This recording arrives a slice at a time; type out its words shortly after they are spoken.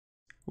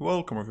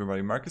Welcome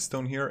everybody, Marcus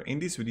Stone here. In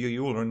this video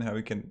you will learn how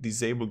you can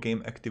disable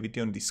game activity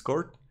on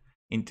Discord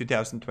in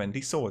 2020,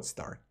 so let's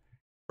start.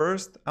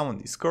 First, I'm on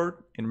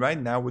Discord, and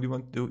right now what you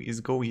want to do is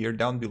go here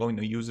down below in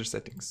the user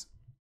settings.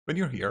 When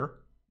you're here,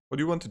 what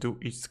you want to do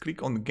is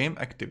click on the game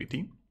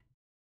activity,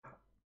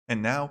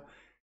 and now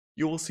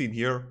you will see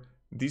here,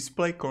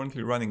 display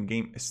currently running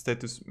game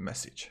status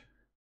message.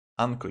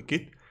 Unclick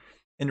it,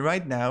 and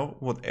right now,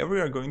 whatever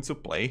you're going to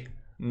play,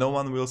 no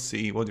one will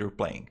see what you're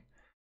playing.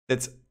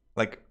 That's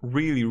like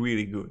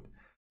really good,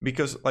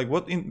 because like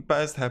what in the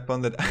past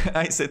happened that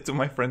I said to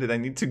my friend that I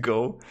need to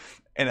go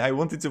and I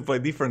wanted to play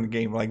different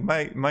game. Like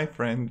my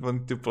friend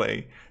wanted to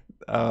play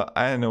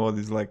I don't know what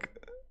is like,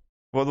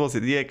 what was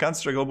it? Yeah,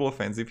 Counter-Strike Global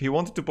Offensive. He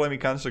wanted to play me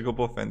Counter-Strike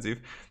Global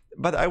Offensive,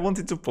 but I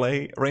wanted to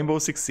play Rainbow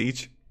Six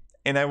Siege,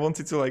 and I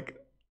wanted to like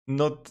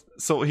not,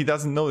 so he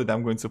doesn't know that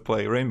I'm going to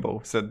play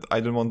Rainbow. Said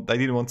I didn't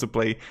want to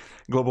play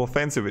Global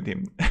Offensive with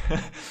him.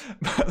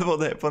 But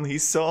what happened? He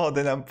saw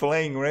that I'm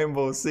playing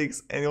Rainbow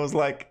Six, and he was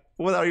like,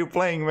 "What are you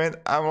playing, man?"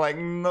 I'm like,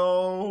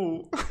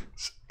 "No."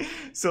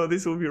 So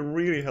this will be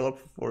really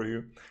helpful for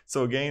you.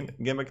 So again,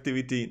 game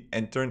activity,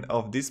 and turn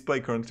off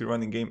display currently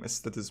running game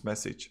status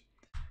message.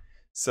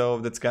 So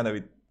that's kind of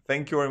it.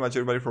 Thank you very much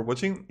everybody for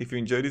watching. If you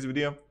enjoyed this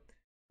video,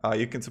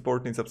 you can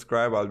support me and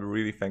subscribe. I'll be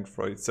really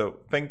thankful for it.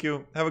 So thank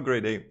you, have a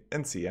great day,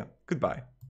 and see ya. Goodbye.